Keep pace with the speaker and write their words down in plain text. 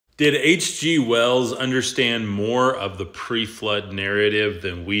Did H.G. Wells understand more of the pre-flood narrative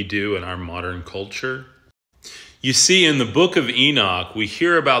than we do in our modern culture? You see, in the book of Enoch, we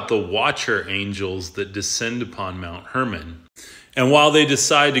hear about the watcher angels that descend upon Mount Hermon. And while they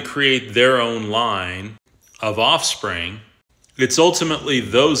decide to create their own line of offspring, it's ultimately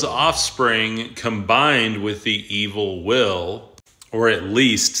those offspring combined with the evil will, or at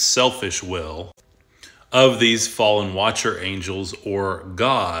least selfish will, of these fallen watcher angels or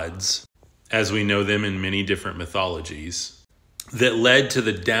gods, as we know them in many different mythologies, that led to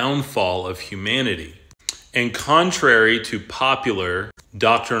the downfall of humanity. And contrary to popular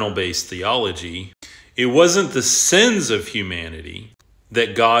doctrinal-based theology, it wasn't the sins of humanity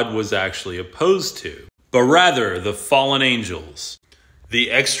that God was actually opposed to, but rather the fallen angels,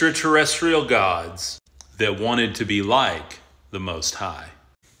 the extraterrestrial gods that wanted to be like the Most High.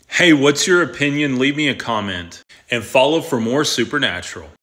 Hey, what's your opinion? Leave me a comment and follow for more supernatural.